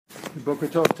Boker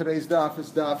Tov, today's daf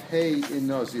is daf Hey in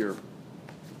Nazir.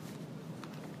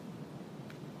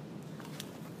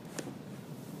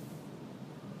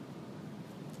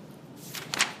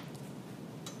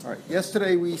 All right.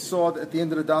 Yesterday we saw that at the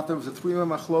end of the daf there was a three-man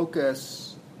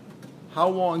machlokas. How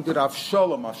long did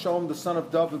Avshalom, the son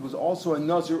of David, was also a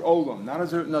Nazir Olam, not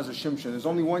a Nazir Shimshon. There's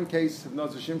only one case of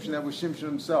Nazir Shimshon, that was Shimshon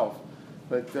himself.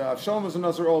 But Avshalom was a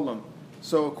Nazir Olam.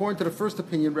 So according to the first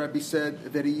opinion, Rabbi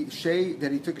said that he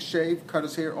took a shave, cut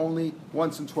his hair only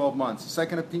once in 12 months. The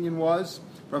second opinion was,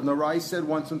 Rav Narai said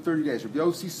once in 30 days. Rabbi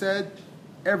Yossi said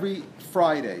every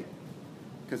Friday.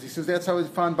 Because he says that's how it's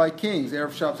found by kings.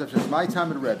 Erev Shabbos, my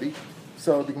time at Rebbe.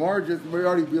 So the Gemara, we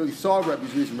already really saw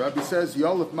Rebbe's reason. Rebbe says,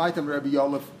 Yolef, my time at Rebbe,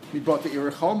 Yolef, mibot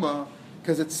Erechoma.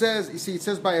 Because it says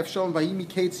by Avshalom, Vahimi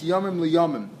Kates Yomim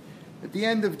Liyomim. At the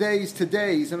end of days to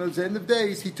days, and at the end of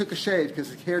days, he took a shave because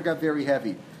his hair got very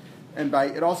heavy. And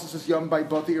it also says Yom by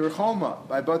Bati Irchoma.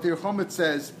 By Bati Irchoma it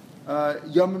says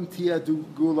Yomim Tia Du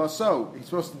Gulaso. He's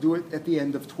supposed to do it at the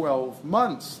end of 12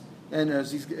 months. And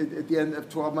as he's at the end of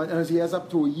 12 months, and as he has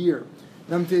up to a year.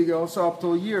 Yom Tia also up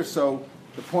to a year. So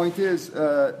the point is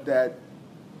that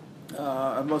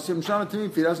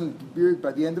if he doesn't do it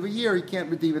by the end of a year, he can't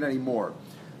redeem it anymore.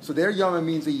 So there, Yom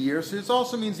means a year. So it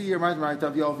also means a year.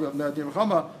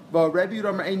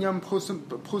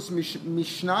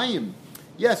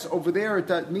 Yes, over there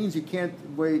that means you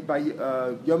can't wait by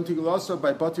Yom Tigulaso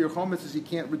by Batir Chom. It says you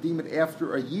can't redeem it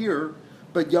after a year.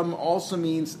 But Yom also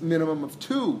means minimum of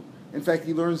 2. In fact,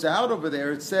 he learns out over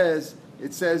there. It says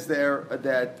there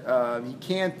that he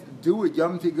can't do it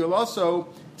Yom Tigulaso.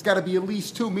 It's got to be at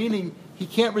least 2, meaning he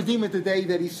can't redeem it the day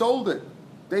that he sold it.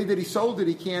 Day that he sold it,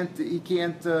 he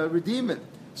can't redeem it.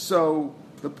 So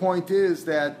the point is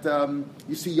that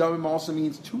you see, Yomim also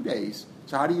means 2 days.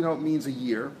 So how do you know it means a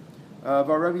year? The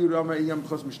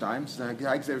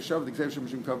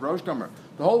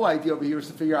whole idea over here is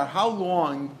to figure out how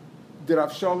long did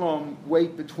Avshalom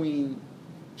wait between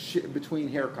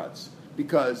haircuts.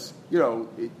 Because, we're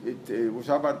talking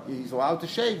about he's allowed to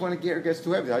shave when it gets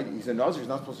too heavy. He's a Nazir, he's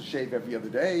not supposed to shave every other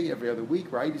day, every other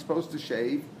week, right? He's supposed to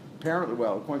shave. Apparently,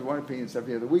 according to one opinion, it's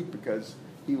every other week because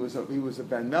he was a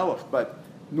Ben Melech. But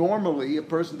normally, a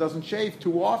person doesn't shave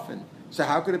too often. So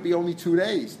how could it be only 2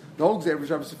 days? The whole exam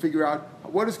is to figure out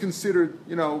what is considered,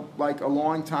 like a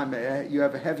long time. You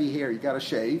have a heavy hair, you got to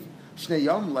shave. Shnei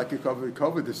Yom, like a covered.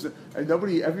 And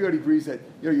everybody agrees that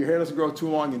your hair doesn't grow too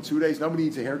long in 2 days. Nobody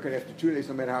needs a haircut after 2 days,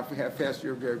 no matter how fast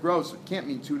your hair grows. It can't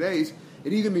mean 2 days.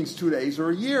 It either means 2 days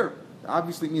or a year.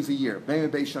 Obviously, it means a year. Maybe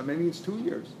it means 2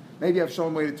 years. Maybe I've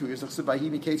shown waited 2 years.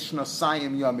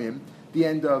 The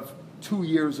end of 2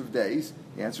 years of days.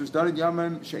 The answer is done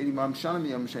Yamim, Shady Mam Shanim,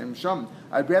 Yam Shem Sham.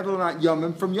 I'd rather not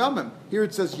Yamim from Yamim. Here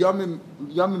it says Yamim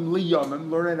Li Yamim,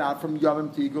 learn it out from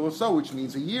Yamim Tigul so, which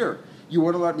means a year. You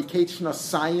want to let me Kate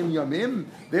Shnasayim Yamim?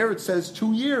 There it says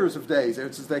 2 years of days. There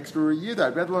it says the extra year.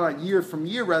 I'd rather learn out year from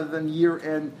year rather than year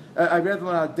and I'd rather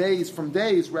learn out days from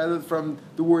days rather than from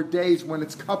the word days when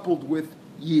it's coupled with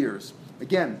years.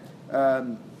 Again,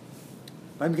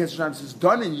 says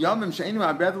done in Yomim She'enim.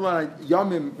 I'd rather learn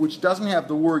Yomim which doesn't have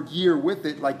the word year with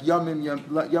it, like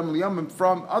Yomim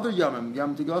from other Yomim.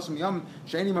 Yom Tiglasim Yom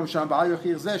She'enim Sham Ba'al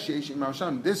Yochir Zeh She'eshim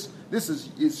Sham. This is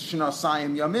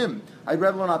Shnasayim Yomim. I'd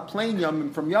rather learn out plain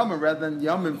Yomim from Yomim rather than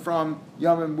Yomim from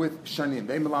Yomim with Shanim.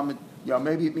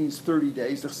 Maybe it means 30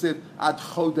 days. Ad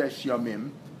Chodesh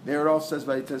Yomim. There it also says,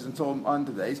 it says until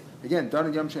under days. Again, done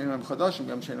at Yom She'enim Chadashim,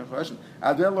 Yom She'enim Chadashim.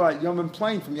 I'd rather learn out Yomim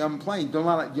plain from Yomim plain. Don't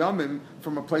learn out Yomim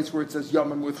from a place where it says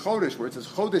Yomim with Chodesh, where it says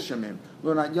Chodesh Yomim.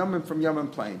 Learn out Yomim from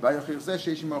Yomim plain.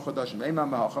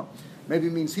 Maybe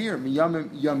it means here, Yomim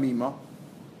Yamima.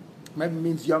 Maybe it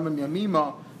means Yomim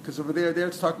Yamima, because over there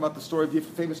it's talking about the story of the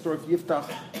famous story of Yiftach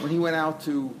when he went out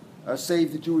to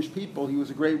save the Jewish people. He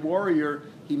was a great warrior.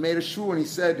 He made a shul and he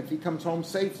said if he comes home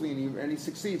safely and he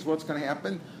succeeds, what's going to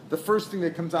happen? The first thing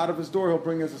that comes out of his door he'll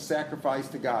bring as a sacrifice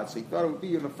to God. So he thought it would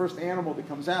be the first animal that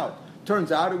comes out. Turns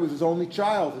out it was his only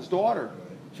child, his daughter.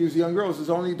 She was a young girl, it was his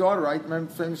only daughter, right? Remember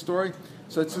the famous story?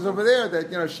 So it says over there that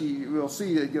we'll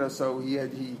see that so he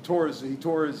tore his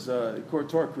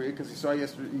Kriya because he saw he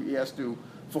has to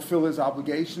fulfill his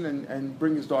obligation and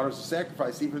bring his daughter as a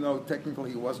sacrifice, even though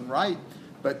technically he wasn't right.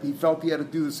 But he felt he had to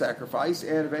do the sacrifice,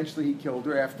 and eventually he killed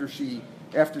her after she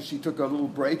took a little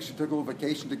break. She took a little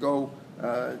vacation to go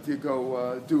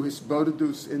do his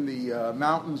bodadus in the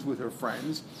mountains with her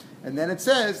friends. And then it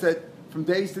says that from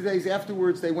days to days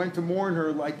afterwards, they went to mourn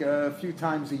her like a few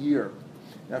times a year.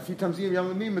 Now, a few times a year,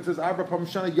 Yom Yamim, it says Abra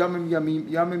Pamshana Yamim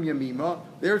Yamima.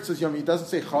 There it says Yamim. It doesn't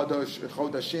say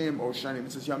Chodashim or Shanim.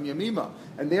 It says Yom Yamima,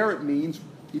 and there it means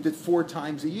he did 4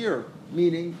 times a year,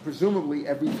 meaning presumably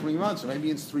every 3 months, or maybe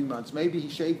it's 3 months. Maybe he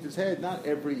shaved his head not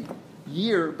every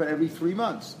year, but every 3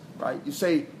 months, right? You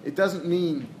say it doesn't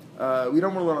mean we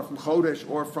don't want to learn it from Chodesh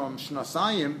or from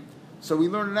Shnasayim, so we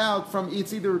learn it out from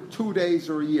it's either 2 days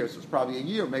or a year. So it's probably a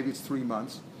year, maybe it's 3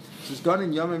 months. So it's done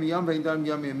in Yomim Yom Vein done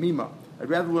Yomim Mima. I'd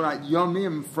rather learn out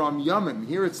Yomim from Yomim.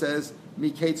 Here it says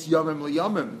Miketz Yomim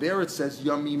LeYomim. There it says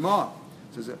Yomima.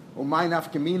 It says Umay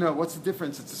Nafkamina. What's the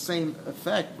difference? It's the same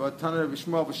effect. But Tanah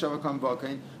Vishmal V'Shavakam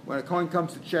V'Kain. When a Kohen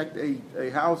comes to check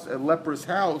a house, a leper's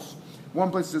house,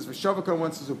 one place says V'Shavakam,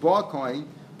 one says a bar coin.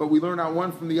 But we learn out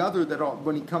one from the other that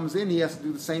when he comes in, he has to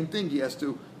do the same thing. He has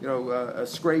to,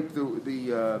 scrape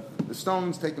the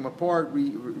stones, take them apart,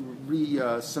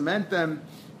 cement them,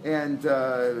 and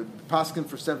paskin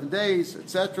for 7 days,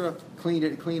 etc.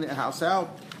 Clean a house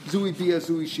out. Zui bia,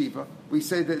 zui shiva. We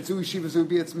say that zui shiva, zui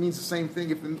bia, it means the same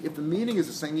thing. If the meaning is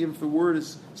the same, even if the word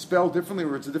is spelled differently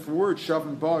or it's a different word, shav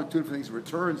and bar, 2 different things. He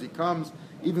returns, he comes.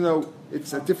 Even though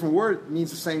it's a different word, it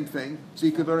means the same thing. So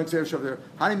you could learn Xer Shav there.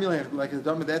 Like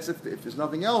that's if there's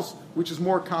nothing else, which is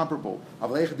more comparable. In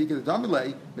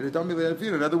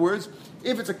other words,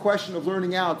 if it's a question of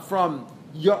learning out from,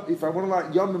 if I want to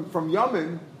learn Yomim from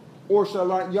Yomim, or should I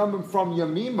learn Yomim from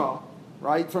Yamima,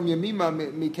 right? From Yamima,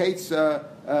 Miketz,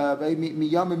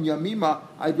 Yomim Yamima,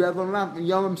 I'd rather learn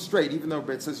Yomim straight, even though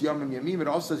it says Yomim Yamima, it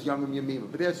also says Yomim Yamima.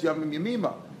 But that's Yomim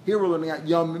Yamima. Here we're learning out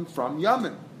Yomim from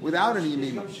Yomim, without any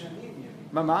Yamima.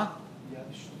 Mama?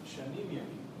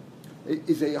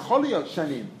 Is a Yacholiyot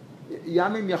Shanim.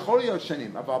 Yamim Yacholiyot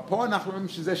Shanim. אבל פה אנחנו רואים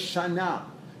שזה שנה,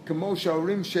 כמו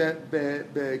שאומרים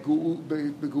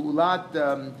שבגאולת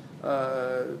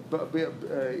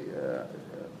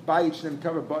בית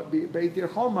שנמכר בית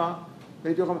ירחומה,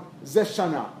 זה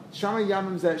שנה. שם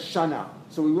ימים זה שנה.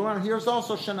 So we learn here is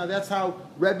also shana. That's how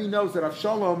Rebbe knows that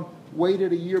Avshalom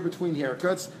waited a year between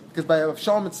haircuts, because by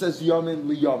Avshalom it says Yomim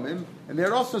Liyomim, and there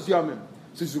it also says Yomim.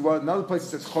 So another place it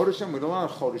says Chodeshim, we don't learn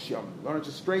Chodesh Yomim. We learn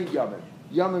just straight Yomim.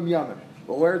 Yomim.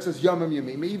 But where it says Yomim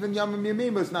Yamim, even Yomim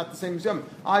Yamim is not the same as Yomim.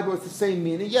 But it's the same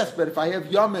meaning, yes, but if I have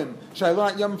Yomim, should I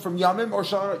learn Yomim from Yomim, or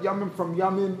should I learn Yomim from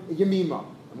Yomim Yamima?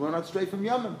 I'm learning out straight from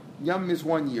Yomim. Yomim is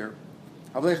 1 year.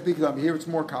 Here it's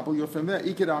more complicated. From there,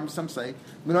 Ikadam, some say,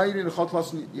 the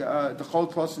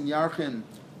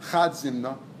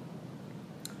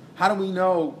how do we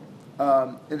know?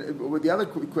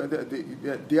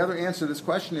 The other answer to this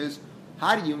question is,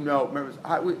 how do you know? Remember,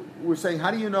 we're saying,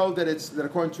 how do you know that that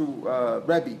according to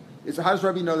Rebbe, how does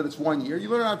Rebbe know that it's 1 year? You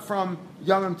learn out from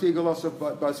Yomim Tigalos of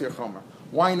Basir Chomer.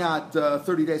 Why not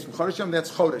 30 days from Chodeshim? That's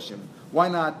Chodeshim. Why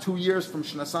not 2 years from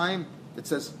Shnasayim? It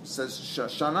says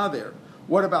Shana there.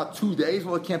 What about 2 days?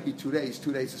 Well, it can't be 2 days.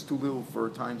 2 days is too little for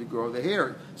time to grow the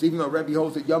hair. So even though Rebbe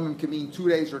holds that Yomim can mean 2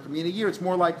 days or can mean a year, it's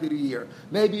more likely to a year.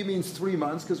 Maybe it means 3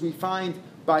 months, because we find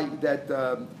by that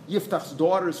Yiftach's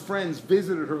daughter's friends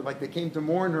visited her, like they came to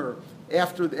mourn her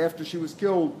after she was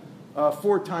killed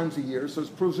 4 times a year. So it's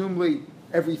presumably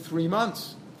every 3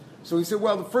 months. So he said,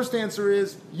 well, the first answer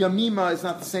is Yamima is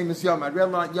not the same as Yom. I'd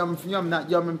rather learn Yom from Yom, not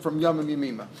Yomim from Yomim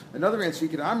Yamima. Another answer, you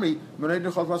could Amri,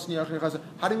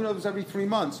 how do we know this every 3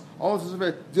 months? All this is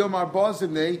Dilmar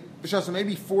Bazimne,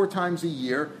 maybe 4 times a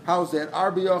year. How's that?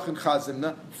 Arbiyach and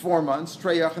Chazimna, 4 months,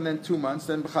 Treyach and then 2 months,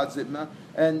 then B'chazimna,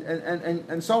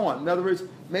 and so on. In other words,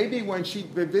 maybe when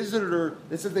they visited her,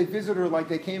 they said they visited her like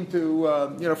they came to,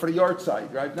 for the yard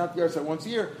site, right? Not the yard site once a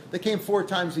year. They came 4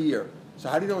 times a year. So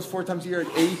how do you know it's 4 times a year at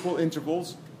equal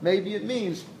intervals? Maybe it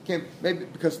means, maybe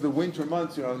because of the winter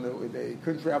months, they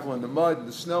couldn't travel in the mud and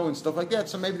the snow and stuff like that,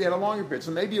 so maybe they had a longer period.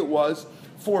 So maybe it was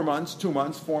 4 months, 2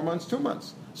 months, 4 months, 2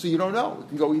 months. So you don't know. It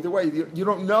can go either way. You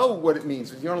don't know what it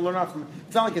means. You don't learn out from,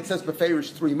 it's not like it says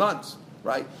Beferish 3 months,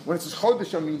 right? When it says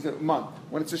Chodesh, it means a month.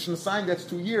 When it says Shnasayim, that's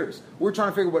 2 years. We're trying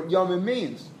to figure out what Yomim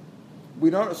means. We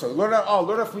don't, so learn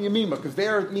out from Yamima, because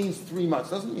there it means 3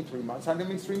 months. It doesn't mean 3 months. How do it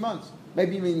mean 3 months?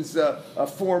 Maybe it means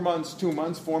 4 months, 2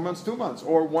 months, 4 months, 2 months,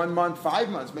 or 1 month, 5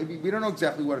 months. Maybe we don't know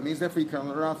exactly what it means. Therefore, you can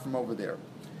learn out from over there.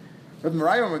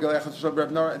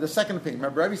 The second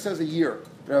opinion, Rebbe says a year.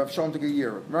 Shalom took a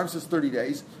year. Rebbe says 30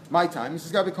 days. My time. He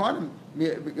says Gabi Kohanim.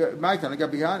 My time.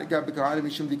 Gabi Kohanim.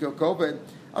 Mishum Diko Kovet.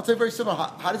 I'll tell you very simple.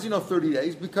 How does he know 30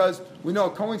 days? Because we know a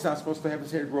Kohen's not supposed to have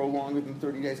his hair grow longer than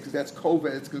 30 days, because that's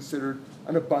Kovet. It's considered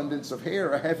an abundance of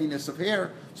hair, a heaviness of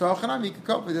hair. So Hachanami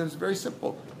Kovet, and it's very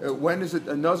simple. When is it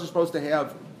a Nazir supposed to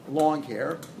have long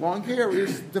hair? Long hair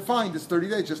is defined as 30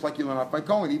 days, just like you learn off by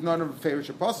Kohen, even under Ferish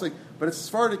Apostolic. But it's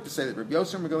Sephardic to say that. Rabbi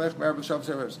Yosef Megalech Marav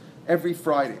Shav every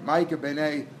Friday. Ma'ika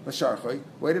Benei Lasharchay.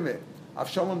 Wait a minute.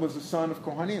 Avshalom was the son of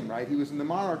Kohanim, right? He was in the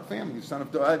monarch family, son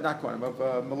of not Kohanim, of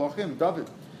Malachim, David.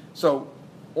 So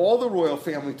all the royal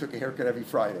family took a haircut every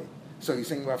Friday. So he's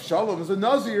saying, Avshalom is a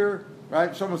Nazir,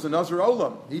 right? Avshalom was a Nazir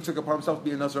Olam. He took upon himself to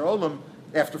be a Nazir Olam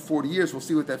after 40 years. We'll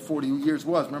see what that 40 years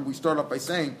was. Remember, we start off by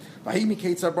saying, Vahimi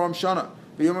Kates Abram Shana.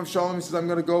 V'yom Avshalom, he says, I'm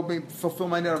going to go fulfill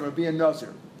my net. I'm going to be a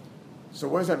Nazir. So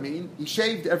what does that mean? He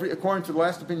shaved according to the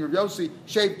last opinion of Yossi,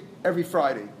 shaved every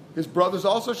Friday. His brothers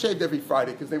also shaved every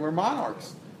Friday because they were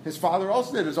monarchs. His father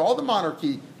also did. As all the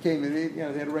monarchy came in, they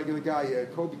had a regular guy.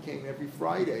 Kobe came every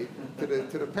Friday to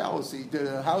the palace. He did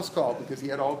a house call because he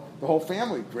had the whole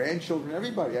family, grandchildren,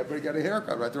 everybody. Everybody got a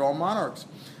haircut, right? They're all monarchs,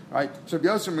 right? So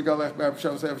Yosef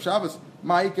Megalech Shabbos,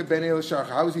 Ma'ika Ben Elishach.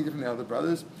 How is he different than the other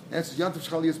brothers? And it's Yontav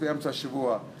Shchalias Be'amtza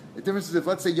Shavua. The difference is if,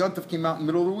 let's say, Yontav came out in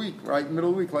the middle of the week, right?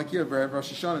 Middle of the week, like here,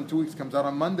 Rosh Hashanah in 2 weeks comes out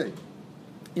on Monday.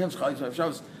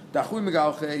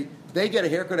 They get a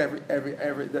haircut every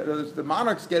the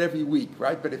monarchs get every week,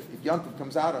 right? But if Yontav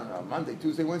comes out on Monday,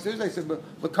 Tuesday, Wednesday, Thursday, I said,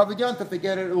 but covered Yontav, they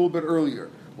get it a little bit earlier.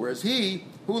 Whereas he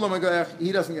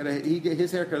doesn't get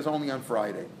his haircut is only on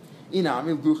Friday.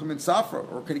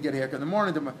 Or could he get a haircut in the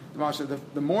morning?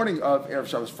 The morning of Erev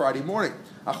Shabbos, Friday morning.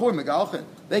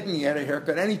 They can get a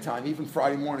haircut anytime, even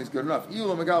Friday morning is good enough. He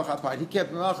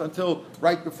kept Melach until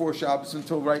right before Shabbos,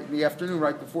 until right in the afternoon,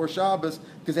 right before Shabbos,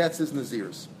 because that's his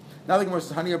Nazirs. Now the Gemara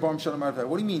says, what do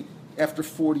you mean after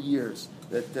 40 years?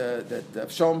 That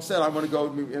Shalom said, I want to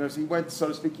go, so he went, so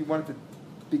to speak, he wanted to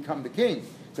become the king.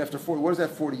 It's after 40, what is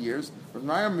that 40 years? 40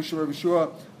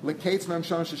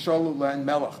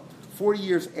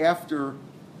 years after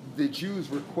the Jews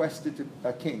requested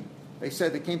a king. They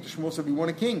said, they came to Shmuel and said, we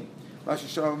want a king.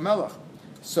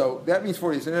 So that means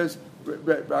 40 years. And as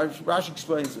Rashi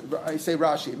explains, I say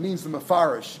Rashi, it means the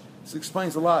Mefarish. This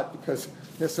explains a lot because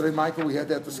yesterday, Michael, we had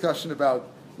that discussion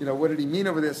about, what did he mean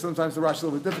over there? Sometimes the Rashi is a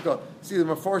little bit difficult. See, the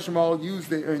Mefarshim all use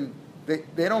they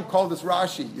don't call this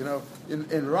Rashi.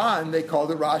 In Ran, they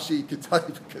called it Rashi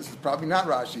Ketani because it's probably not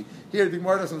Rashi. Here, the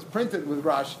Gemara doesn't print it with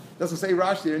Rashi. It doesn't say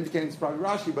Rashi. They're indicating it's probably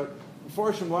Rashi, but a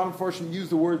lot of Mefarshim use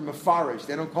the word Mefarish.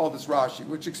 They don't call this Rashi,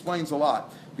 which explains a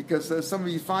lot because some of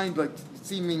you find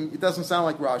it doesn't sound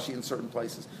like Rashi in certain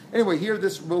places. Anyway, here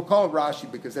we'll call it Rashi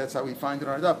because that's how we find it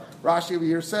on our daf. Rashi over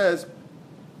here says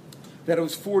that it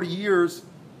was 40 years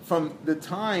from the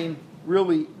time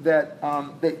really that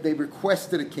they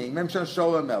requested a king. That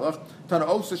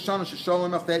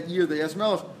year they asked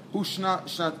Melech, who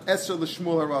Shnat Eser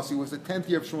l'Shmuel HaRasi, was the 10th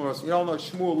year of Shmuel HaRasi. You all know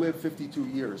Shmuel lived 52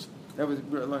 years. That was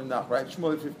learned now, right?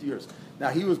 Shmuel lived 50 years. Now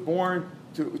he was born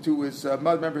to his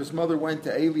mother. Remember, his mother went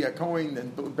to Eli HaKohen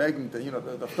and begged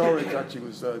the Torah that she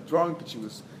was drunk and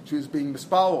she was being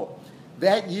mispalel.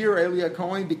 That year, Eli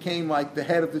HaKohen became like the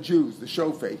head of the Jews, the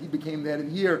shofet. He became the head of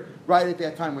the year right at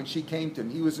that time when she came to him.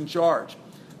 He was in charge.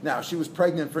 Now, she was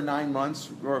pregnant for 9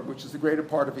 months, which is the greater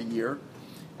part of a year.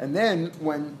 And then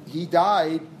when he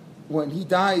died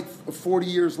 40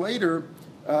 years later,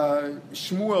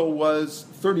 Shmuel was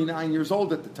 39 years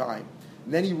old at the time.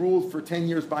 And then he ruled for 10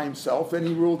 years by himself. Then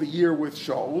he ruled a year with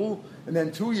Shaul. And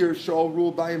then 2 years Shaul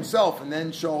ruled by himself. And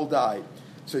then Shaul died.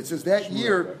 So it says that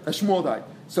year, Shmuel died.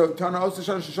 So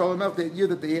that year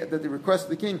that they requested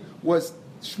the king was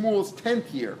Shmuel's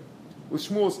 10th year. It was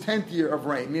Shmuel's 10th year of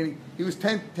reign, meaning he was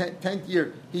 10th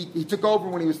year. He took over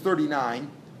when he was 39,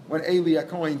 when Eli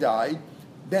HaKohen died.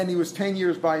 Then he was 10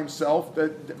 years by himself,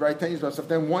 10 years by himself.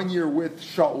 Then 1 year with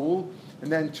Shaul, and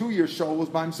then 2 years Shaul was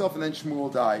by himself, and then Shmuel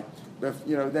died.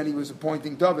 Then he was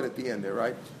appointing David at the end there,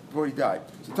 right? Before he died.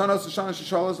 So the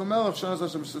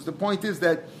point is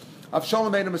that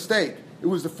Avshalom made a mistake. It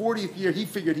was the 40th year. He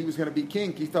figured he was going to be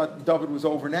king. He thought David was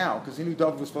over now because he knew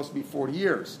David was supposed to be 40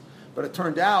 years. But it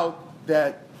turned out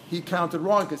that he counted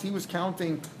wrong because he was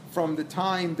counting from the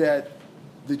time that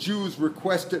the Jews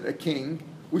requested a king,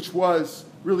 which was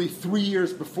really 3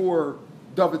 years before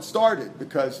David started,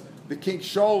 because the king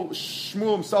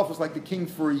Shmuel himself was like the king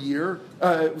for a year.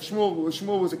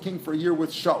 Shmuel was a king for a year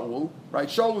with Shaul, right?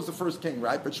 Shaul was the first king,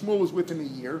 right? But Shmuel was with him a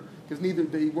year because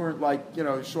they weren't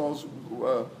Shaul's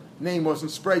name wasn't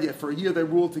spread yet. For a year they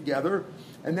ruled together,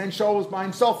 and then Shaul was by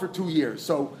himself for 2 years.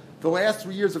 So the last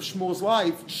 3 years of Shmuel's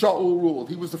life, Shaul ruled.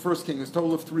 He was the first king. It was a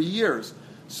total of 3 years.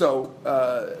 So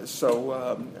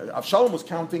Avshalom was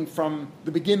counting from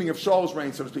the beginning of Shaul's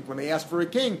reign, so to speak. When they asked for a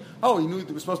king, he knew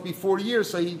it was supposed to be 40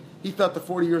 years, so he thought the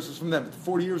 40 years was from them. But the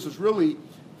 40 years was really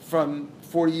from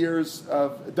 40 years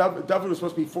of... David was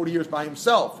supposed to be 40 years by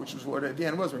himself, which was what at the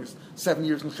end was. It was 7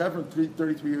 years in Hebron,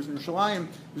 33 years in Yerushalayim.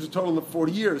 It was a total of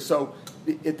 40 years. So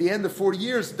at the end of 40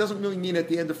 years, it doesn't really mean at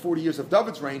the end of 40 years of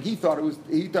David's reign. He thought it was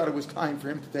time for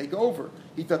him to take over.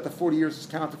 He thought the 40 years was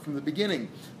counted from the beginning,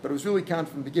 but it was really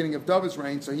counted from the beginning of David's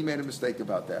reign, so he made a mistake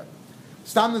about that.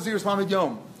 Stam Nazir Slamed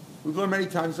Yom. We've learned many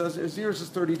times that Naziris is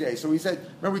 30 days. So we said,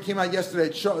 remember we came out yesterday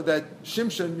that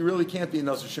Shimshon, you really can't be a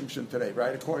Nazir Shimshon today,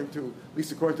 right? At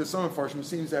least according to some Farshim, it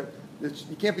seems that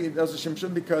you can't be a Nazir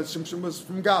Shimshon because Shimshon was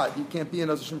from God. You can't be a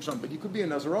Nazir Shimshon, but you could be a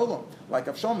Nazir Olam, like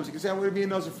Avshalom. You can say, I want to be a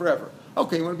Nazir forever.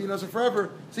 Okay, you want to be a Nazir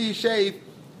forever, so you shave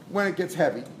when it gets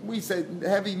heavy. We say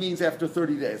heavy means after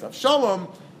 30 days. Avshalom,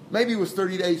 maybe it was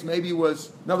 30 days, maybe it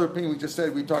was, another opinion we just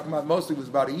said, we talked about mostly was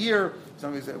about a year,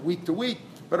 somebody said week to week.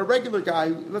 But a regular guy,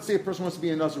 let's say a person wants to be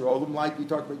a Nazir Olam, like we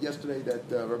talked about yesterday that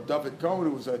Rav David Cohen,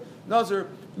 who was a Nazir,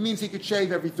 it means he could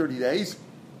shave every 30 days,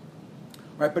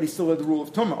 right? But he still had the rule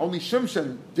of Tumah. Only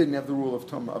Shimshon didn't have the rule of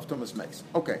Tumah's mace.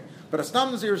 Okay, but a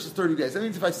Stam Nazir is 30 days. That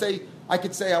means if I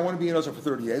could say I want to be a Nazir for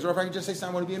 30 days, or if I could just say I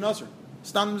want to be a Nazir.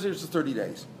 Stam Nazir is 30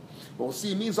 days. But we'll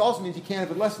see, it also means you can't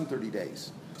have it less than 30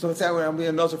 days. So let's say I want to be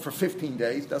a Nazir for 15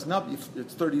 days, doesn't help you,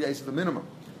 it's 30 days at the minimum.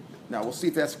 Now we'll see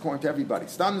if that's according to everybody.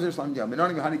 Stam Nazir Islam Yom. I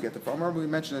don't know how to get it from. Remember we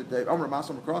mentioned it. Omer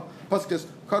Masam Makra. Pasuk is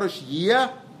Kadosh Yeh.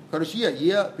 The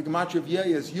gematria of Yeh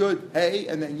is Yud Hey,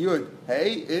 and then Yud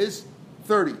Hey is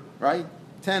 30, right?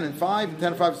 10 and 5, and 10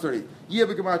 and 5 is 30. Yeh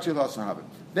b'gematria l'Hasan Habit.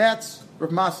 That's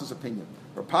Rav Masa's opinion.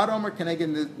 Rav Pad Omer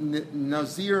Keneged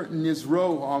Nazir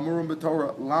Nizro Amurim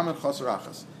b'Torah Lamed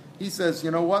Chasarachas. He says,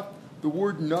 you know what? The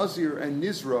word Nazir and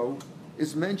Nizro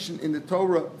is mentioned in the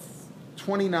Torah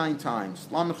 29 times.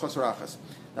 Lamed Chasarachas.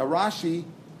 Now Rashi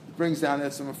brings down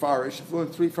that some Mefarish. If you learn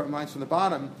 3 lines from the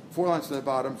bottom, 4 lines from the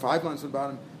bottom, 5 lines from the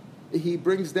bottom, he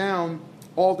brings down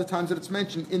all the times that it's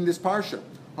mentioned in this parsha.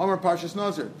 Homer Parshas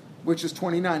Nazir, which is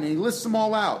 29, and he lists them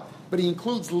all out. But he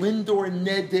includes Lindor,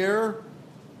 Neder,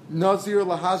 Nazir,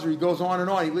 Lahazir. He goes on and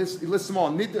on. He lists them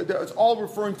all. It's all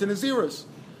referring to Naziris.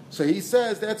 So he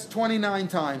says that's 29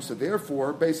 times. So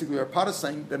therefore, basically, our Pad is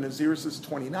saying that Naziris is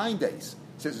 29 days.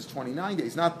 He says it's 29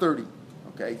 days, not 30.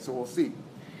 Okay, so we'll see.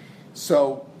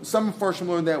 So some Farshim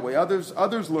learn that way. Others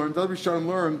learn, the other Rishonim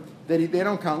learn that they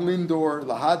don't count Lindor,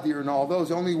 Lahadir, and all those.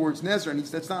 The only words Nezer, and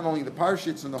that's not only the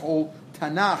Parshits and the whole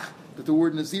Tanakh, that the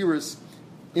word Naziris,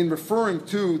 in referring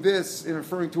to this, in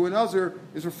referring to another,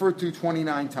 is referred to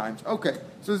 29 times. Okay,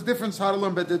 so there's a difference how to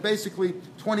learn, but there's basically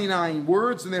 29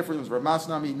 words, and therefore, why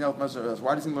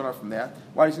does he learn from that?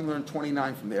 Why does he learn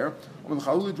 29 from there?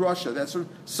 That's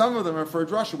some of them are for a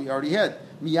drasha we already had.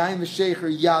 Miyayin the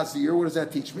sheikher yazir, what does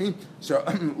that teach me? So,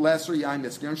 lesser yayin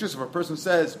nisker. Just if a person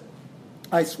says,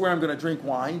 I swear I'm going to drink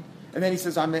wine, and then he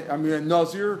says, I'm a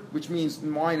nazir, which means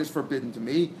wine is forbidden to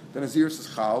me. The nazir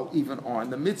says chal, even on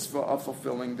the mitzvah of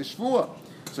fulfilling the shvuah.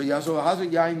 So yazir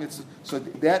lahazir yayin, so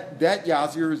that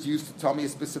yazir is used to tell me a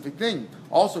specific thing.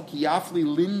 Also, kiyafli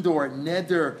lindor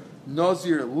neder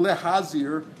nazir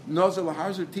lehazir. Nazir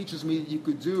lehazir teaches me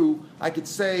that I could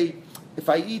say, if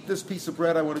I eat this piece of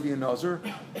bread, I want to be a nazir.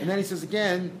 And then he says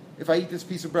again, if I eat this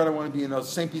piece of bread, I want to be a nazir.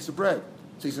 Same piece of bread.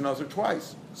 So he's a Nazir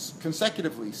twice,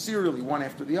 consecutively, serially, one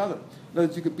after the other. In other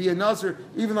words, you could be a Nazir,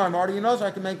 even though I'm already a Nazir,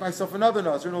 I can make myself another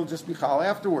Nazir, and it'll just be Chal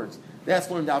afterwards. That's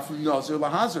learned out from Nazir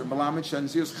Lahazir. Malamed Shen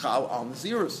Zir's Chal al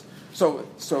Naziris. So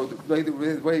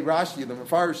the way Rashi, the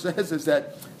Mefarish says, is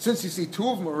that since you see 2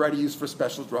 of them already used for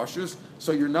special drushes,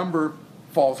 so your number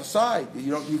falls aside.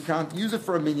 You can't use it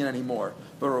for a minyan anymore.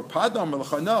 But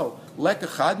Rapadam no, lek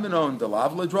echad minon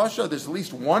delav ledrasha. There's at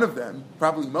least one of them,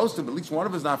 probably most of them. At least one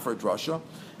of them is not for a drasha.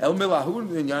 El milahu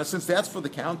minyana, since that's for the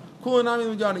count.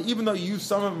 Kulanami minyana, even though you use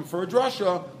some of them for a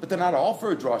drasha, but they're not all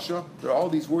for a drasha. There are all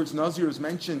these words. Nazir is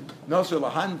mentioned. Nazir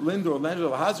lahan lindor neder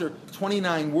lahazir.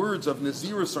 29 words of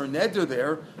naziris or neder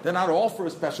there. They're not all for a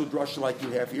special drasha like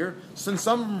you have here. Since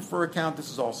some of them are for a count,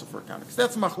 this is also for a count. Because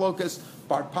that's machlokas,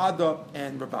 Barpada,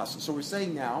 and Rabasa. So we're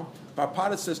saying now,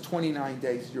 Barpada says 29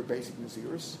 days is your basic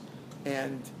Naziris,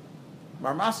 and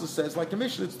Marmasa says, like a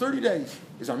Mishnah, it's 30 days.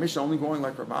 Is our Mishnah only going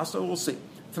like Ramasa? We'll see.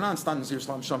 Tanan Stan Nazir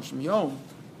Slam Sham Shem Yom.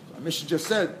 Our Mishnah just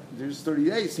said there's 30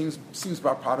 days. Seems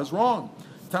Barpada's wrong.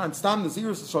 Tanan Stan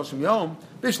Nazir Slam Shem Yom.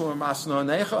 Bishlam Marmasa no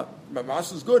Necha.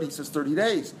 Marmasa is good. He says 30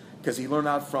 days because he learned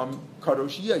out from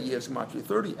Kadoshia. He has Gematria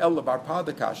 30. El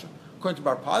Barpada Kasha. According to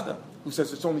Barpada, who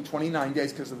says it's only 29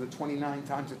 days because of the 29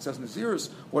 times it says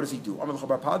Naziris, what does he do?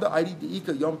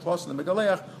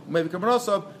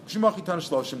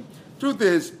 Truth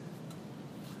is,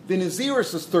 the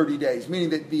Naziris is 30 days, meaning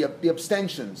that the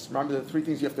abstentions, remember the 3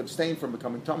 things you have to abstain from: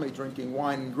 becoming tummy, drinking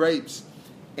wine and grapes,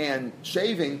 and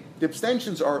shaving. The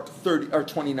abstentions are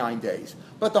 29 days.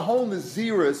 But the whole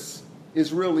Naziris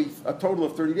is really a total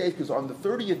of 30 days, because on the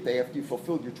 30th day, after you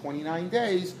fulfilled your 29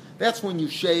 days, that's when you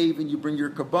shave and you bring your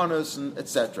kabbanas and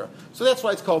etc. So that's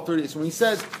why it's called 30 days. So when he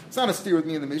says, it's not a steer with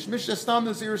me in the Mishnah, Mishnah Stam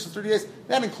Naziris is 30 days,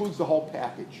 that includes the whole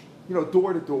package.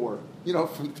 door to door,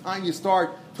 from the time you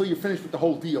start till you're finished with the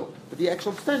whole deal. But the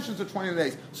actual extensions are 20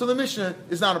 days. So the Mishnah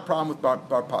is not a problem with Bar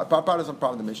Pada. Bar Pada is not a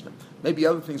problem with the Mishnah. Maybe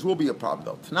other things will be a problem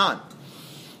though. Tanan,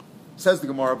 says the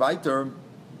Gemara Vayter,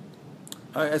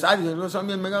 as I did, Tanan,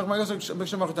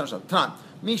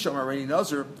 Misham already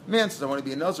Nazir, man says I want to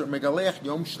be a Nazir, Megalech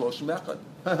Yom Shloshim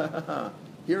Echad.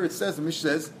 Here it says, the Mishnah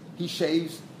says, he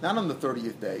shaves not on the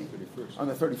 30th day, 31st. On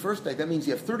the 31st day. That means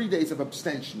you have 30 days of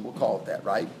abstention, we'll call it that,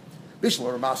 right?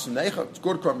 Bishla Ramasa Necha,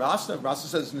 go to Ramasa, Ramasa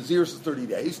says Nazir is 30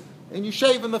 days, and you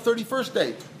shave on the 31st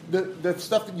day. The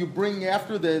stuff that you bring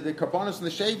after the karbanos and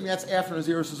the shaving, that's after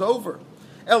Naziris is over.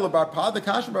 El Bar Pada, the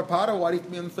Kasha Bar Pada, why do you have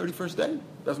to be on the 31st day?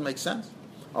 Doesn't make sense.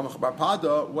 Amach Bar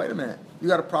Pada, wait a minute, you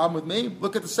got a problem with me?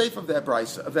 Look at the seif of that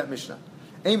brisa, of that Mishnah.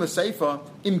 Ema Seifa,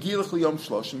 Im Gilach Liyom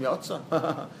Shloshim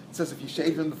Yotza. It says if you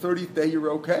shave on the 30th day, you're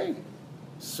okay.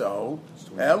 So,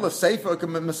 El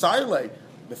Seifa Messiah,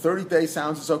 the 30th day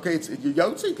sounds it's okay. You're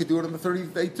Yotza, you could do it on the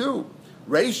 30th day too.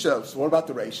 Reisha, so what about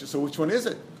the Reisha? So which one is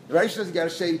it? The Reisha says you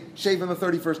got to shave on the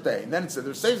 31st day. And then it says,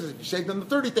 there's says if you shave on the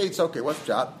 30th day, it's okay. What's the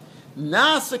job?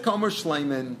 Nasa Komer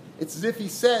Shleiman, it's as if he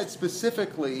said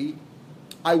specifically,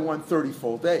 I want 30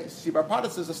 full days. See, Bar Pada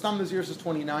says, Astam Nazir says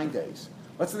 29 days.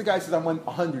 Let's say the guy says, I want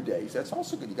 100 days. That's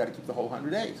also good. You got to keep the whole 100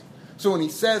 days. So when he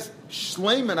says,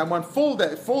 Shleiman, I want full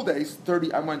days,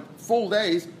 30, I want full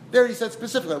days, there he said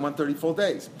specifically, I want 30 full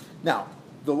days. Now,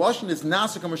 the Lashon is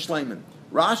Nasakam or Shleiman.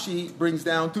 Rashi brings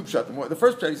down two pshatim. The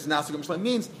first pshat is Nasakam Shleiman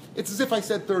means, it's as if I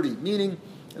said 30, meaning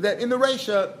that in the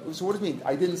Reisha, so what does it mean?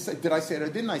 Did I say it or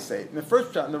didn't I say it? In the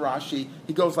first pshat in the Rashi,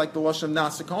 he goes like the Lashon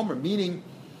Nasakam, meaning,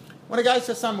 when a guy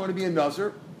says, I'm going to be a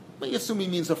Nazir, we assume he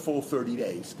means a full 30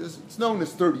 days, because it's known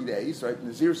as 30 days, right?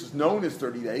 Naziris is known as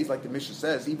 30 days, like the Mishnah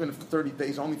says, even if the 30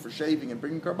 days only for shaving and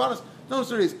bringing karbanos, known as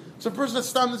 30 days. So a person that's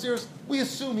Stam Naziris, we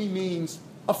assume he means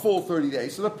a full 30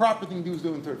 days. So the proper thing to do is do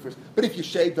it on the 31st. But if you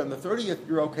shaved on the 30th,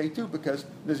 you're okay too, because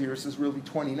Naziris is really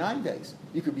 29 days.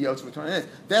 You could be out for 29 days.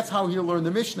 That's how he'll learn the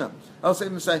Mishnah. I'll say,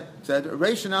 said,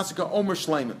 Reish Nasika Omer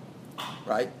Shleiman,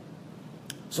 right?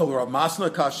 So Rav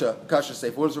Masna Kasha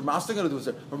Seif. What is Rav Masna going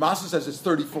to do? Rav Masna says it's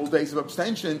 30 full days of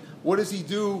abstention. What does he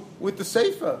do with the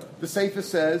Seifa? The Seifa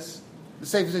says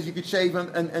you could shave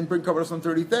and bring karbanos on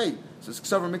 30th day. So it's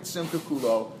Ksavar Miktsem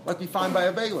Kakulo, like we find by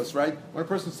Avelis, right? When a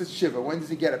person sits Shiva, when does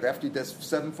he get up? After he does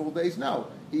 7 full days? No.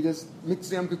 He does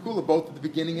Miktsem Kakula, both at the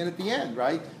beginning and at the end,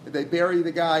 right? They bury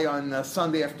the guy on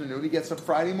Sunday afternoon, he gets up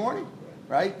Friday morning,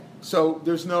 right? So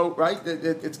there's no, right?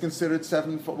 It's considered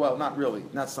 7 full, well, not really,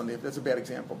 not Sunday. That's a bad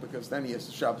example because then he has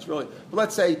the Shabbos really. But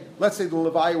let's say the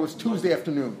Levaya was Tuesday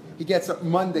afternoon. He gets up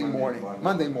Monday morning,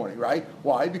 right?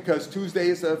 Why? Because Tuesday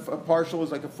is a partial,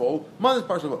 is like a full. Monday's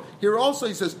partial. Here also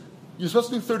he says, you're supposed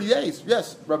to do 30 days.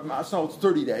 Yes, Rabbi Masno, it's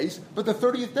 30 days. But the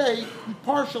 30th day,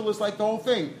 partial is like the whole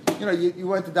thing. You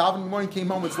went to daven in the morning, came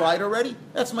home, it's light already.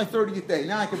 That's my 30th day.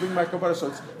 Now I can bring my kabbalah. So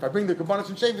if I bring the kabbalah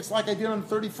and shave, it's like I did on the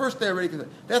 31st day already.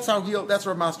 That's that's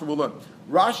what Master will learn.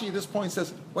 Rashi at this point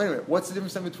says, wait a minute, what's the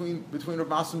difference between Rav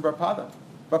Master and Bar Pada?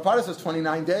 Bar Pada says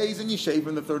 29 days and you shave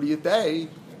on the 30th day.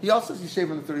 He also says you shave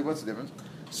on the 30th. What's the difference?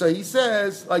 So he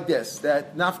says like this,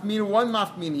 that one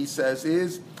nafkamina he says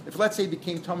is, if let's say he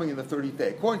became tummy in the 30th day,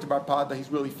 according to Bar Pada,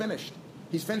 he's really finished.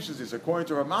 He's finished this. According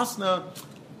to Rav Masna,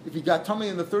 if he got tummy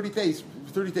in the 30 days,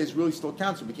 30 days really still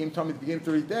counts. If he became tummy at the beginning of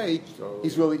the 30th day,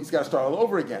 he's got to start all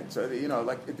over again. So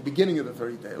like at the beginning of the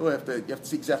 30th day, you have to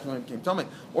see exactly when he became tummy.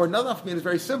 Or another nafkamina is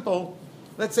very simple.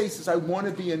 Let's say he says, I want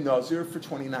to be a Nazir for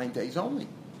 29 days only.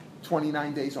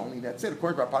 29 days only, that's it.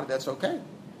 According to Bar Pada, that's okay.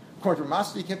 According to Rav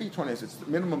Masna, you can't be 20 days. It's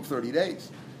minimum 30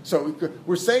 days. So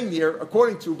we're saying here,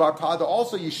 according to Bar Pada,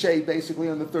 also you shave basically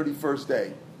on the 31st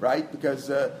day, right? Because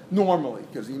normally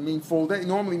you mean full day.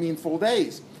 Normally mean full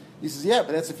days. He says, yeah,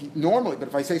 but that's but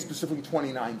if I say specifically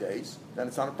 29 days, then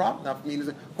it's not a problem. Now,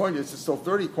 according to this, it's still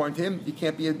 30. According to him, you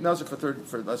can't be a nazir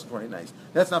for less than 29 days.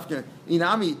 That's not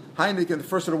Inami, Heinrich, in the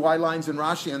first of the Y lines in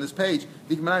Rashi on this page,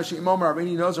 you can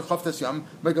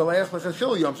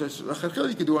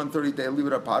do on 30 day, leave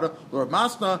it up Pada. Or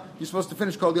Masna, you're supposed to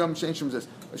finish Kol Yom Shein Shem Zis.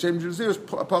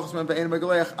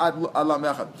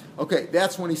 Okay,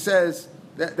 that's when he says,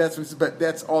 but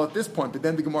that's all at this point. But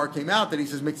then the Gemara came out that he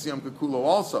says Miksiyam Kakulo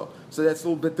also. So that's a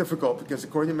little bit difficult because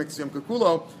according to Miksiyam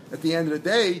Kakulo, at the end of the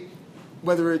day,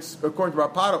 whether it's according to Bar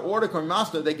Pada or according to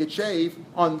Masna, they get shaved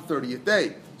on the 30th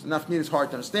day. So nafkamina is hard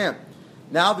to understand.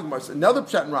 Now the Gemara, another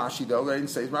pshat in Rashi though that I didn't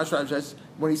say, Rashi says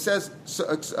when he says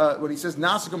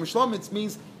Nasakam Shlom, it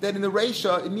means that in the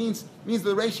Reisha it means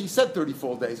the Reisha he said 30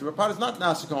 full days. Bar Pada is not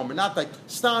Nasakam, or not like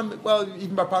Stam. Well,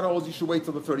 even Bar Pada holds you should wait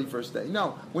till the 31st day.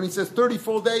 No, when he says 30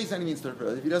 full days, then he means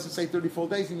 30. If he doesn't say 30 full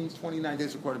days, he means 29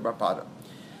 days according to Bar Pada.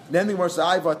 Then the Gemara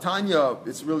says, Vatanya,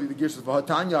 it's really the gears of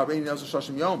Vatanya, Reini Nazir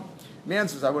Shashim Yom. Man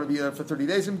says, I want to be there for 30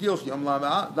 days.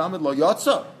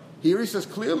 Here he says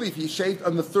clearly, if you shaved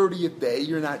on the 30th day,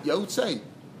 you're not Yotzei.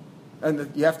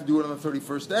 And you have to do it on the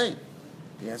 31st day.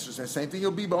 The answer is the same thing.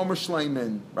 You'll be B'omer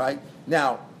Shleiman, right?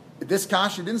 Now, this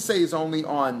kasha didn't say is only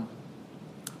on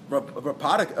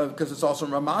Rapadik, because it's also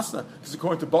in Ramasna. Because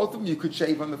according to both of them, you could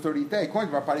shave on the 30th day.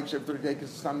 According to Rapadik, you shave 30th day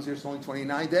because the time is here, it's only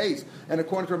 29 days. And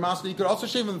according to Ramasna, you could also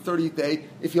shave on the 30th day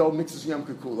if you hold mixes Yom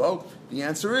Kikulo. The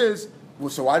answer is, well,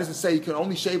 so why does it say you can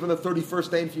only shave on the 31st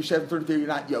day, and if you shave on the 30th day, you're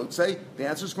not Yotzei? The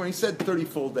answer is when he said 30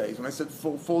 full days. When I said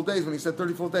full days, when he said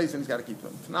 30 full days, then he's got to keep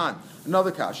them. Tanan.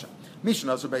 Another kasha.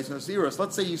 Mishnah Nazir based on Naziris.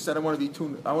 Let's say you said I want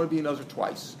to be a Nazir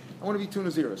twice. I want to be two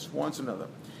Naziris, once another.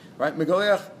 Right?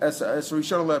 Megaleach as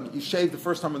Rishon 11, you shave the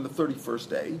first time on the 31st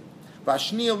day.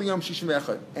 Vashniya liyom shishim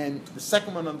echad, and the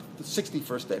second one on the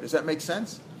 61st day. Does that make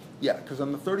sense? Yeah, because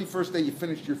on the 31st day you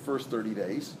finished your first 30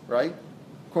 days, right?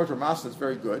 According to Ramasa, it's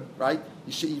very good, right?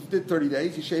 You did 30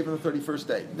 days, you shave on the 31st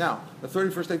day. Now, the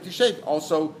 31st day you shave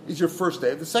also is your first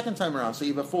day of the second time around, so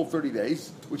you have a full 30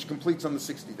 days, which completes on the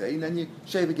 60th day, and then you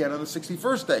shave again on the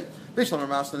 61st day. According to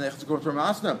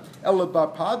Ramasa, Ela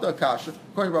Bapada Kasha,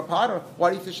 according to Bapada, why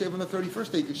do you have to shave on the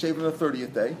 31st day? You can shave on the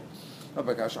 30th day. Again,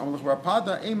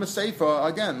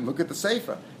 look at the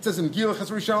Seifa. It says in Gilach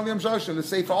Rishon Yom Shoshin. The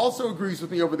Seifa also agrees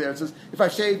with me over there. It says if I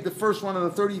shave the first one on the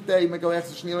 30th day, you shave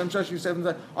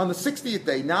on the 60th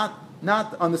day, not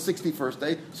on the 61st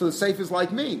day. So the Seifa is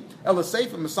like me. Ela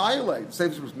Seifa Messiah lay. The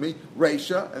Seifa is with me.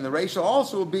 Reisha, and the Reisha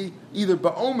also will be either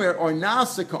Ba'omer or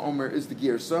Nasa Ka'omer is the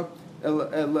Girsa. The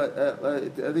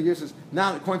Girsa is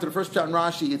not according to the first chapter in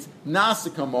Rashi. It's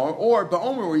Nasa Ka'omer or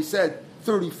Ba'omer where he said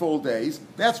 30 full days.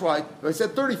 That's why if I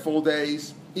said 30 full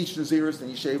days, each Naziris, then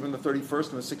you shave on the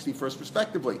 31st and the 61st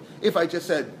respectively. If I just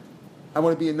said, I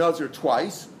want to be a Nazir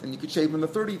twice, then you could shave on the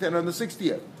 30th and on the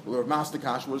 60th. Well, Rav Masna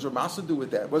Kasha, what does Rav Masna do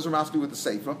with that? What does Rav Masna do with the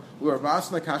Seifa? Well, Rav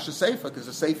Masna Kasha Seifa, because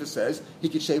the Seifa says he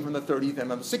could shave on the 30th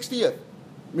and on the 60th.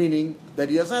 Meaning that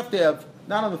he doesn't have to have,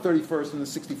 not on the 31st and the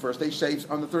 61st day, shaves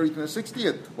on the 30th and the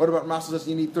 60th. What about Rav Masna says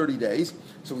you need 30 days?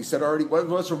 So we said already, what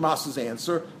was Rav Masna's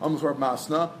answer? Rav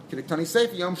Masna, Kediktani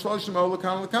Seifa, Yom Shloshim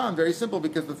Olakan Lakan. Very simple,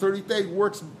 because the 30th day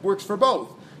works for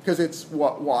both. Because it's,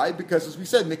 why? Because as we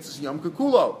said, mixes Yom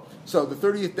Kikulo. So the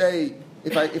 30th day,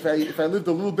 if I lived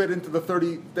a little bit into the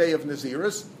 30th day of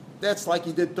Naziris, that's like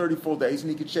he did 30 full days,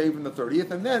 and he could shave on the 30th,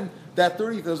 and then that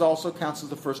 30th is also counts as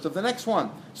the first of the next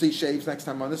one. So he shaves next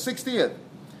time on the 60th.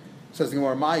 Says the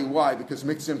Gemara, why? Because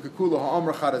mixim kakula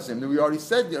ha'amr charazim. We already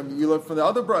said, we learned from the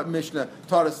other Mishnah,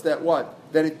 taught us that what?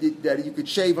 That you could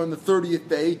shave on the 30th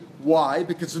day. Why?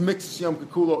 Because it's mixes yom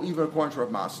kakula, even according to Rav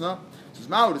Masna. Says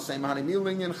Mao, the same Hani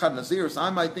Milin Chad Naziris. I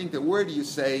might think that where do you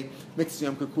say mixes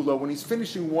yom kakula when he's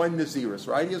finishing one Naziris,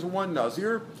 right? He has one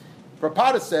Nazir.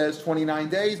 Rapada says 29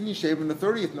 days, and you shave on the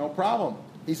 30th, no problem.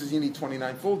 He says you need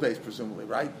 29 full days, presumably,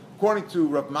 right? According to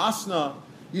Rav Masna,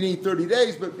 you need 30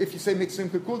 days, but if you say mixim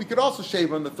kakul, you could also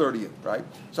shave on the 30th, right?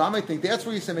 So I might think that's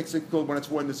where you say mixim kakul when it's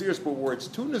one Naziris, but where it's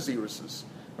two Nazirises,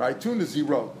 right? Two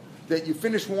Nazirot. That you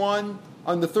finish one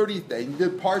on the 30th day, you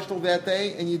did partial that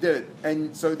day, and you did it.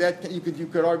 And so that you could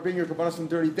bring your kabbalah on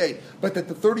the 30th day. But that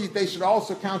the 30th day should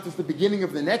also count as the beginning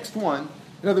of the next one.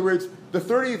 In other words, the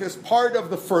 30th is part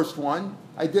of the first one.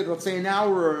 I did, let's say, an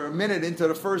hour or a minute into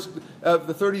the first of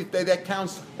the 30th day. That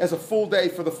counts as a full day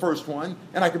for the first one,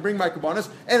 and I can bring my kabbanas.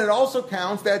 And it also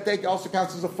counts, that day also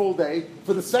counts as a full day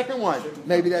for the second one.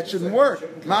 Maybe that shouldn't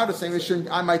work. Mao saying it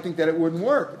shouldn't. I might think that it wouldn't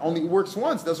work. Only it works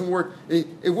once. It doesn't work.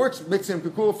 It works mixing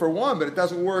kakula for one, but it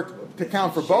doesn't work to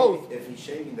count for both. If he's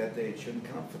shaving that day, it shouldn't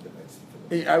count for the next.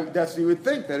 That's you would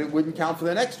think that it wouldn't count for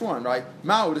the next one, right?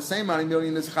 Mao, the same amount of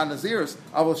million is Naziris.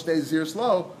 I will stay Naziris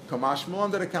low. Kamash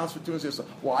Mulan that accounts for two Naziris.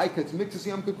 Why? Because mixes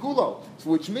Yom Kikulo. So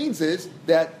which means is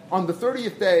that on the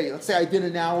 30th day, let's say I did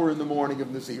an hour in the morning of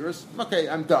Naziris. Okay,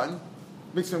 I'm done.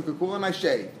 Mix Yom Kikulo and I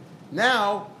shave.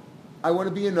 Now I want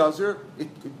to be a Nazir.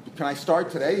 Can I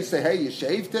start today? You say, hey, you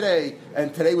shaved today,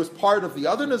 and today was part of the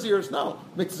other Nazirs? No.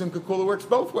 Mixes and Kakula works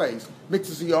both ways.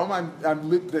 Mixes Yom, I'm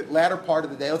the latter part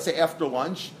of the day, let's say after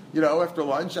lunch, after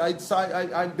lunch, I decide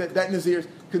that Nazir,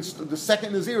 the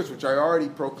second Nazirs, which I already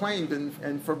proclaimed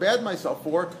and forbade myself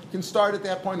for, can start at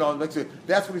that point on. That's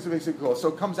what he's makes it cool. So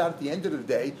it comes out at the end of the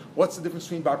day. What's the difference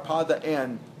between Bar Pada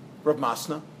and Rav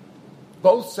Masna?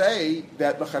 Both say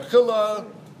that L'chadchila,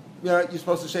 you're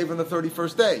supposed to shave on the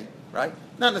 31st day, right?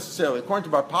 Not necessarily. According to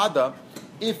Bar Pada,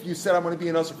 if you said I'm going to be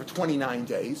an Nazir for 29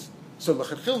 days, so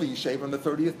l'chadchila you shave on the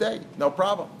 30th day, no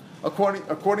problem.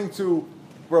 According to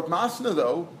Rav Masna,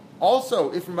 though,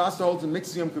 Also, if Rav Masna holds in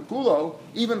Mixiyam Kekulo,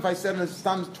 even if I said in his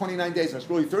 29 days, and it's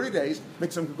really 30 days,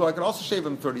 Mixiyam Kekulo, I could also shave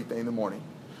on the 30th day in the morning.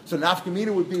 So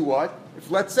nafkamina would be what?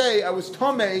 If, let's say, I was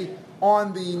Tomei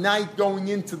on the night going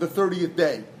into the 30th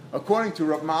day. According to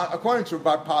Rav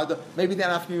Pada, maybe that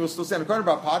nafkamina will still stand. According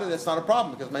to Rav Pada, that's not a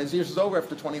problem, because my Zir is over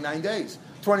after 29 days.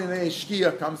 29 days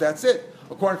Shkia comes, that's it.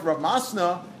 According to Rav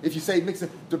Masna, if you say mix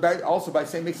also by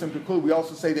saying mix and conclude, we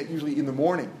also say that usually in the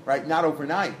morning, right? Not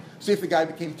overnight. So if the guy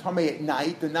became Tomei at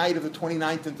night, the night of the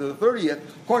 29th into the 30th,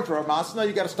 according to Rav Masna,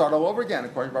 you got to start all over again.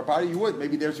 According to Rav Pada, you would.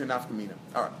 Maybe there's your nafkamina.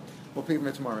 All right. We'll pick them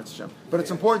up tomorrow, Mitzvah Shem. But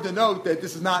it's important to note that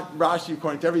this is not Rashi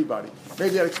according to everybody.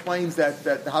 Maybe that explains that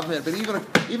the Havamina. But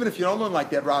even if you don't learn like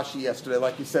that Rashi yesterday,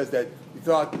 like he says that he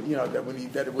thought that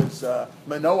it was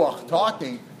Manoach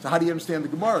talking. So how do you understand the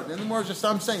Gemara? And the Gemara is just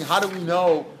I'm saying, how do we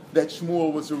know that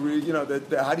Shmuel was how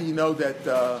do you know that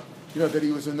that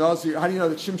he was a Nazir? How do you know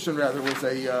that Shimshon rather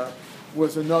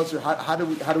was a Nazir? How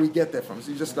do we get that from? So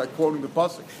he's just like quoting the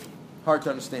pasuk. Hard to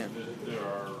understand. There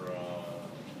are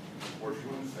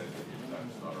portions that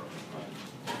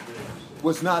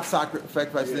was not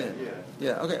sacrificed then.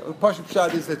 Yeah. Okay. Well, Pashup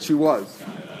Pshat is that she was.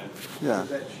 Yeah.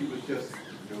 That she was just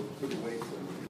put away for